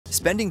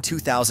Spending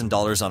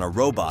 $2,000 on a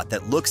robot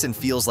that looks and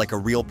feels like a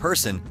real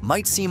person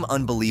might seem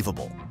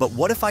unbelievable. But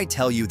what if I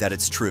tell you that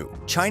it's true?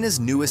 China's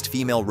newest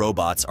female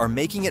robots are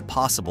making it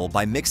possible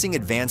by mixing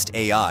advanced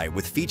AI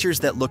with features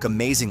that look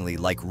amazingly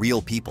like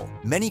real people.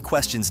 Many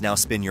questions now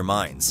spin your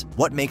minds.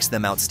 What makes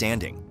them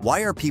outstanding?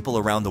 Why are people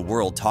around the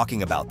world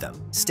talking about them?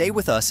 Stay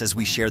with us as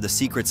we share the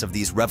secrets of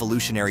these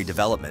revolutionary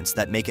developments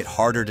that make it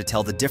harder to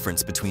tell the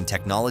difference between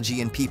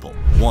technology and people.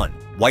 1.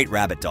 White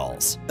Rabbit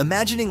Dolls.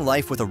 Imagining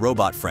life with a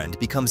robot friend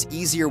becomes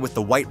easier with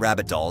the White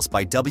Rabbit Dolls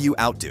by W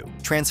Outdo,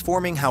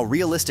 transforming how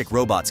realistic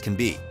robots can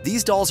be.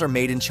 These dolls are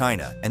made in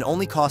China and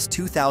only cost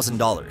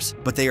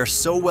 $2,000, but they are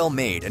so well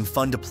made and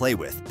fun to play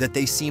with that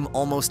they seem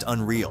almost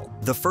unreal.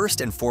 The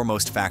first and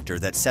foremost factor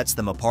that sets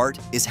them apart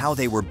is how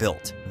they were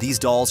built. These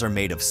dolls are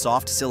made of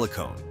soft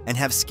silicone and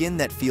have skin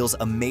that feels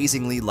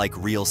amazingly like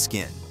real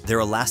skin. Their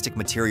elastic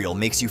material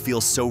makes you feel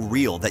so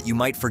real that you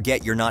might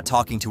forget you're not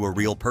talking to a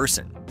real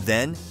person.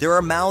 Then, there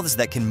are mouths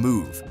that can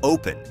move,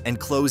 open, and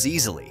close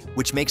easily,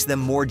 which makes them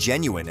more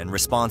genuine and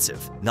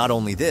responsive. Not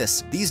only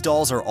this, these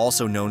dolls are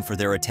also known for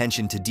their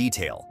attention to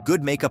detail.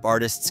 Good makeup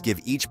artists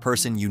give each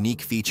person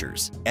unique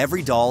features.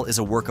 Every doll is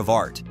a work of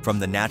art, from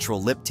the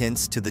natural lip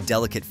tints to the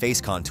delicate face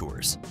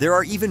contours. There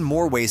are even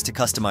more ways to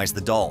customize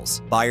the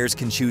dolls. Buyers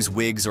can choose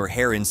wigs or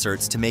hair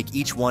inserts to make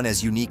each one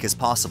as unique as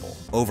possible.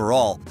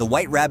 Overall, the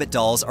White Rabbit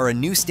dolls are a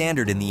new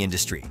standard in the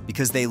industry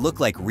because they look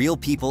like real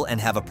people and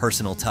have a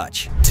personal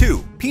touch.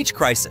 2. Peach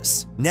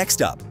Crisis.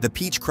 Next up, the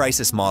Peach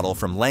Crisis model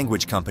from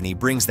Language Company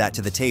brings that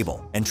to the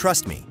table. And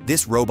trust me,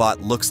 this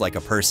robot looks like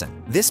a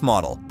person. This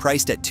model,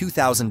 priced at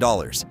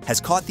 $2,000, has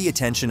caught the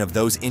attention of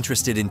those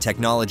interested in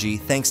technology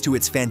thanks to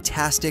its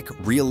fantastic,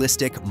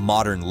 realistic,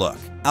 modern look.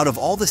 Out of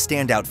all the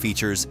standout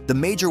features, the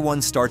major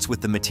one starts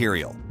with the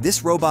material.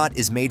 This robot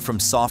is made from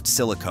soft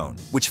silicone,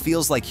 which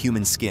feels like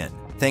human skin.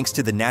 Thanks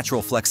to the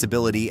natural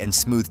flexibility and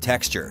smooth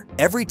texture,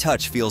 every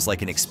touch feels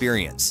like an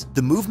experience.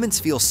 The movements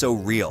feel so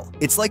real.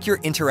 It's like you're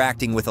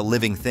interacting with a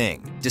living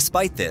thing.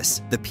 Despite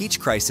this, the Peach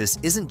Crisis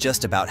isn't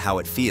just about how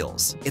it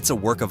feels. It's a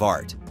work of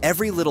art.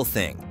 Every little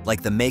thing,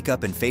 like the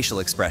makeup and facial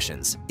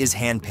expressions, is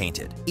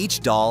hand-painted. Each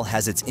doll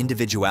has its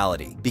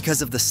individuality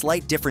because of the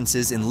slight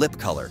differences in lip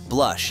color,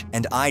 blush,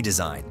 and eye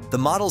design. The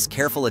model's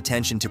careful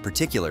attention to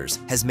particulars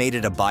has made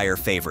it a buyer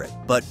favorite.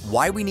 But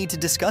why we need to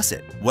discuss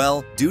it?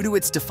 Well, due to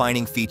its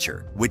defining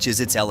feature, which is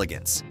its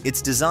elegance.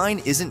 Its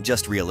design isn't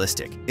just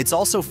realistic, it's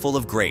also full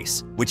of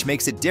grace, which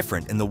makes it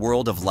different in the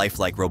world of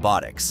lifelike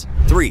robotics.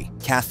 3.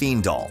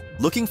 Caffeine Doll.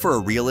 Looking for a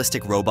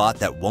realistic robot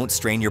that won't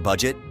strain your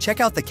budget? Check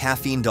out the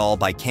Caffeine Doll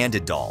by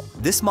Candid Doll.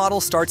 This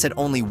model starts at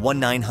only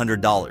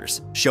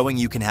 $1,900, showing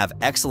you can have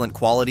excellent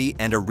quality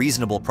and a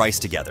reasonable price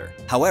together.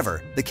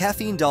 However, the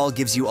Caffeine Doll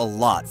gives you a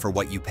lot for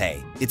what you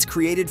pay. It's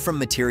created from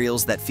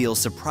materials that feel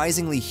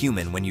surprisingly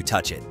human when you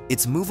touch it.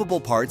 Its movable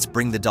parts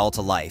bring the doll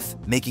to life,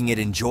 making it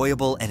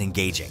enjoyable and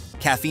engaging.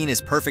 Caffeine is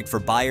perfect for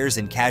buyers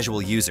and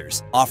casual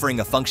users, offering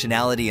a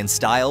functionality and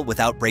style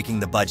without breaking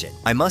the budget.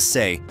 I must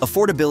say,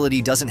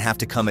 affordability doesn't have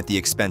to come at the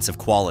expense of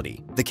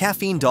quality. The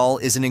Caffeine Doll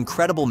is an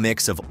incredible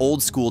mix of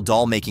old-school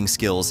doll-making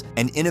skills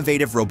and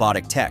innovative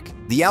robotic tech.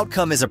 The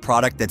outcome is a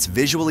product that's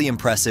visually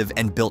impressive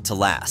and built to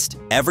last.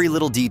 Every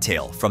little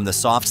detail, from the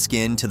soft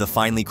skin to the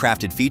finely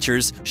crafted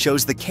features,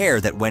 shows the care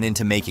that went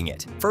into making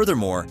it.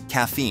 Furthermore,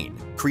 Caffeine,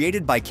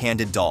 created by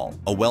Candid Doll,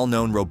 a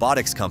well-known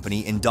robotics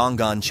company in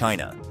Dongguan,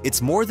 China.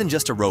 It's more than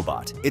just a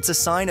robot. It's a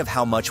sign of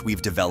how much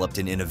we've developed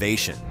in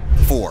innovation.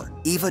 4.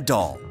 Eva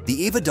Doll.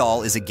 The Eva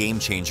Doll is a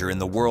game-changer in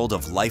the world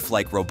of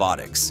lifelike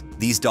robotics.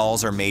 These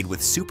dolls are made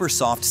with super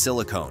soft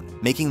silicone,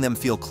 making them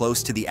feel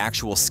close to the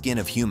actual skin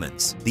of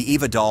humans. The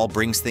Eva Doll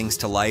brings things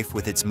to life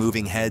with its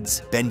moving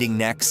heads, bending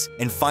necks,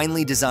 and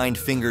finely designed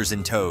fingers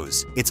and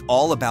toes. It's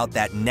all about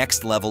that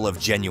next level of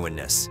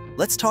genuineness.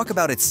 Let's talk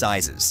about its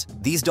sizes.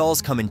 These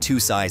dolls come in two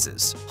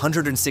sizes,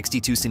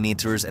 162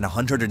 cm and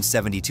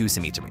 172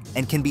 cm,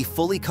 and can be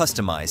fully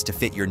customized to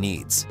fit your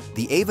needs.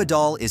 The Eva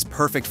Doll is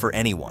perfect for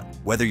anyone,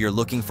 whether you're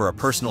looking for a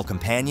personal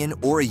companion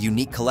or a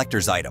unique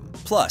collector's item.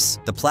 Plus,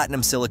 the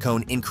platinum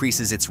silicone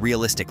increases its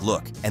realistic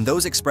look, and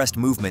those expressed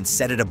movements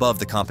set it above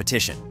the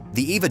competition.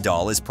 The Eva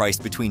Doll is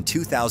priced between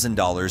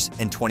 $2,000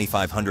 and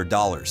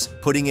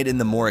 $2,500, putting it in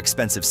the more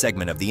expensive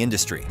segment of the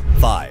industry.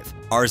 5.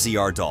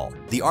 RZR Doll.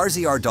 The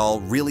RZR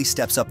Doll really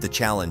steps up the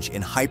challenge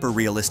in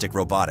hyper-realistic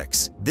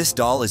robotics. This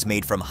doll is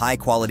made from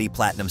high-quality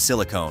platinum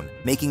silicone,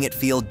 making it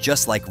feel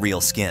just like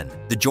real skin.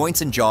 The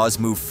joints and jaws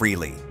move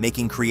freely,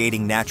 making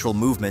creating natural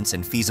movements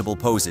and feasible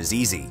poses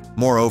easy.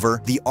 Moreover,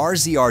 the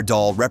RZR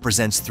Doll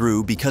represents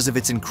through because of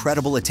its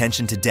incredible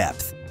attention to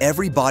depth.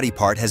 Every body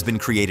part has been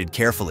created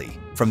carefully,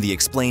 from the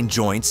explained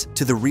joints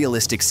to the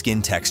realistic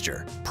skin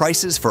texture.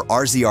 Prices for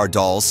RZR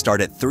dolls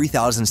start at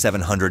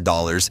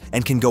 $3,700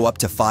 and can go up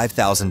to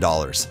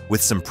 $5,000,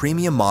 with some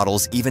premium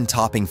models even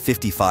topping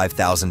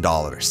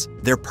 $55,000.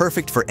 They're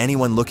perfect for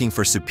anyone looking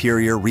for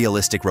superior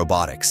realistic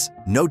robotics.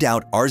 No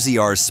doubt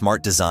RZR's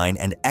smart design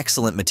and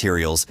excellent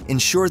materials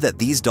ensure that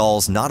these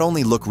dolls not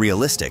only look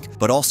realistic,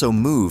 but also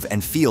move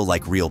and feel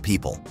like real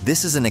people.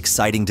 This is an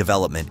exciting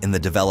development in the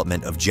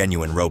development of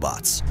genuine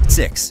robots.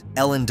 6.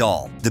 Ellen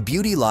Doll. The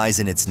beauty lies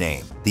in its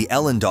name. The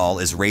Ellen Doll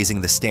is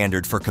raising the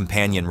standard for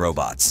companion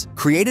robots.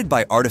 Created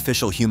by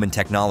artificial human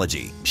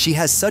technology, she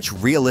has such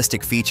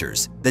realistic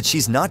features that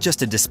she's not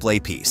just a display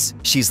piece,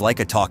 she's like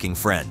a talking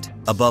friend.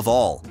 Above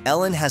all,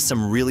 Ellen has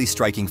some really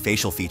striking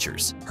facial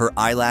features. Her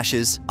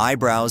eyelashes,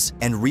 eyebrows,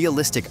 and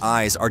realistic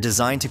eyes are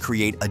designed to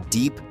create a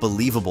deep,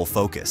 believable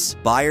focus.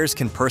 Buyers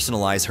can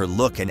personalize her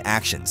look and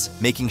actions,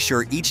 making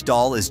sure each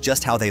doll is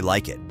just how they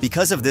like it.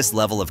 Because of this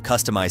level of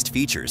customized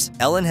features,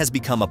 Ellen has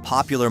become a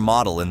popular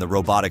model in the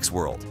robotics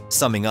world.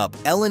 Summing up,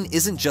 Ellen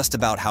isn't just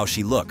about how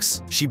she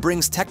looks. She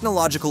brings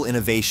technological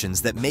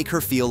innovations that make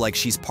her feel like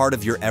she's part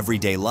of your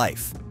everyday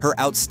life. Her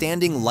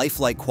outstanding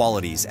lifelike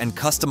qualities and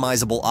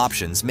customizable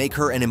options make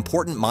her an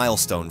important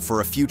milestone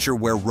for a future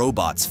where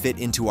robots fit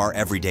into our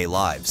everyday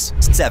lives.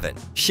 7.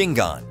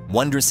 Shingon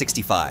Wonder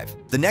 65.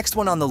 The next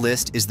one on the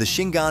list is the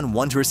Shingon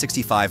Wonder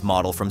 65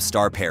 model from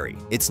Star Perry.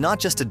 It's not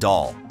just a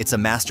doll, it's a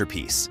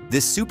masterpiece.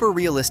 This super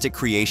realistic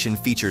creation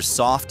features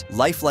soft,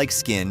 lifelike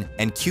skin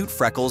and cute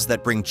freckles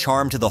that bring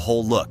charm to the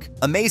whole look.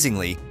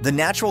 Amazingly, the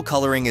natural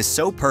coloring is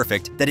so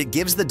perfect that it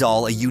gives the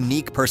doll a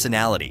unique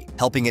personality,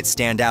 helping it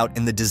stand out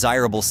in the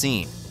desirable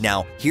scene.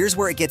 Now, here's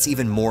where it gets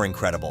even more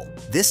incredible.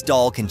 This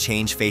doll can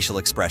change facial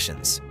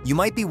expressions. You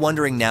might be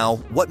wondering now,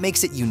 what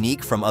makes it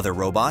unique from other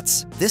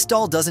robots? This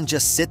doll doesn't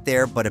just sit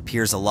there but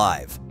appears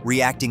alive,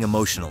 reacting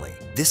emotionally.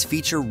 This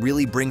feature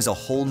really brings a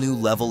whole new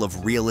level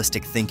of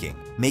realistic thinking,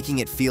 making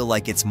it feel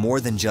like it's more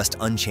than just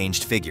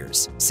unchanged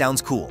figures.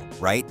 Sounds cool,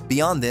 right?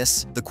 Beyond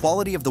this, the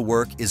quality of the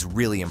work is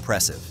really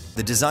impressive.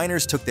 The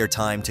designers took their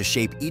time to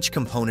shape each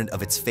component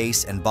of its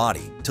face and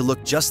body to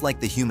look just like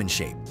the human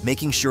shape,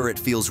 making sure it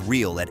feels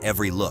real at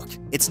every look.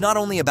 It's not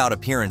only about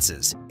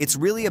appearances, it's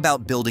really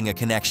about building a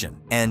connection.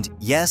 And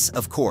yes,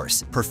 of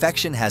course,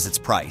 perfection has its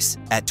price.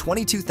 At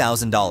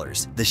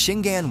 $22,000, the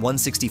Shingon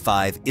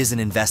 165 is an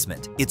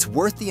investment. It's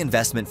worth the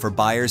investment for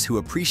buyers who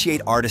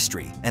appreciate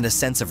artistry and a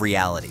sense of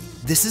reality.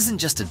 This isn't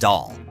just a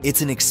doll,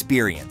 it's an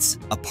experience,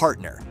 a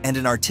partner, and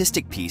an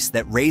artistic piece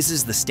that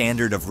raises the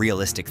standard of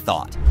realistic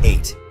thought.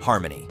 8.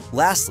 Harmony.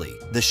 Lastly,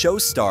 the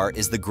show's star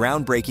is the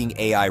groundbreaking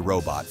AI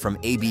robot from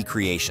AB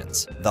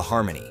Creations, the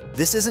Harmony.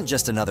 This isn't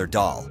just another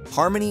doll.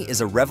 Harmony is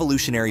a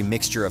revolutionary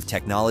mixture of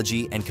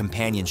technology and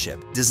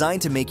companionship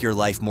designed to make your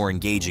life more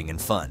engaging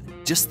and fun.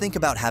 Just think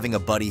about having a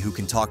buddy who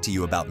can talk to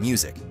you about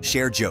music,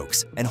 share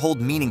jokes, and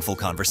hold meaningful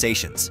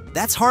conversations.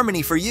 That's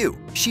Harmony for you.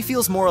 She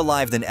feels more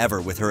alive than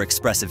ever with her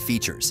expressive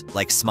features,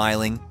 like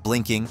smiling,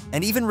 blinking,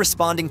 and even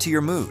responding to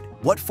your mood.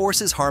 What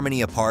forces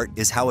Harmony apart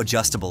is how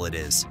adjustable it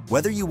is.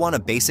 Whether you want a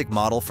basic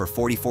model for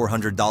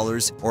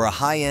 $4,400 or a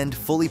high-end,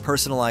 fully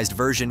personalized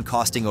version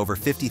costing over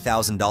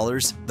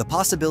 $50,000, the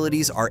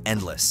possibilities are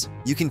endless.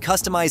 You can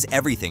customize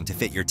everything to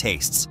fit your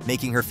tastes,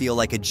 making her feel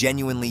like a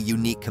genuinely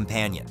unique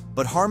companion.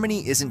 But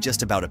Harmony isn't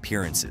just about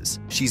appearances.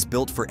 She's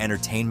built for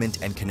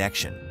entertainment and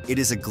connection. It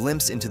is a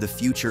glimpse into the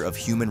future of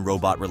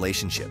human-robot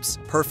relationships,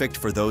 perfect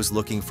for those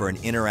looking for an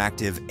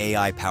interactive,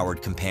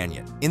 AI-powered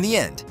companion. In the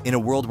end, in a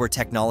world where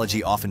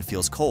technology often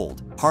feels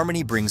cold,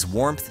 Harmony brings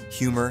warmth,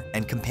 humor,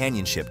 and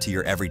companionship to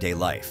your everyday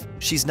life.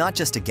 She's not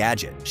just a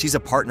gadget, she's a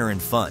partner in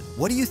fun.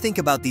 What do you think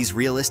about these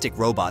realistic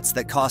robots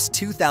that cost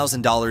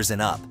 $2,000 and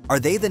up? Are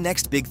they the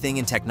next big thing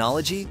in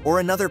technology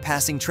or another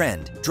passing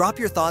trend? Drop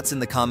your thoughts in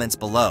the comments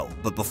below.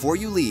 But before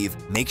you leave,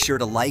 make sure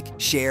to like,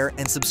 share,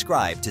 and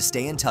subscribe to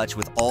stay in touch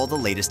with all the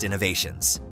latest innovations.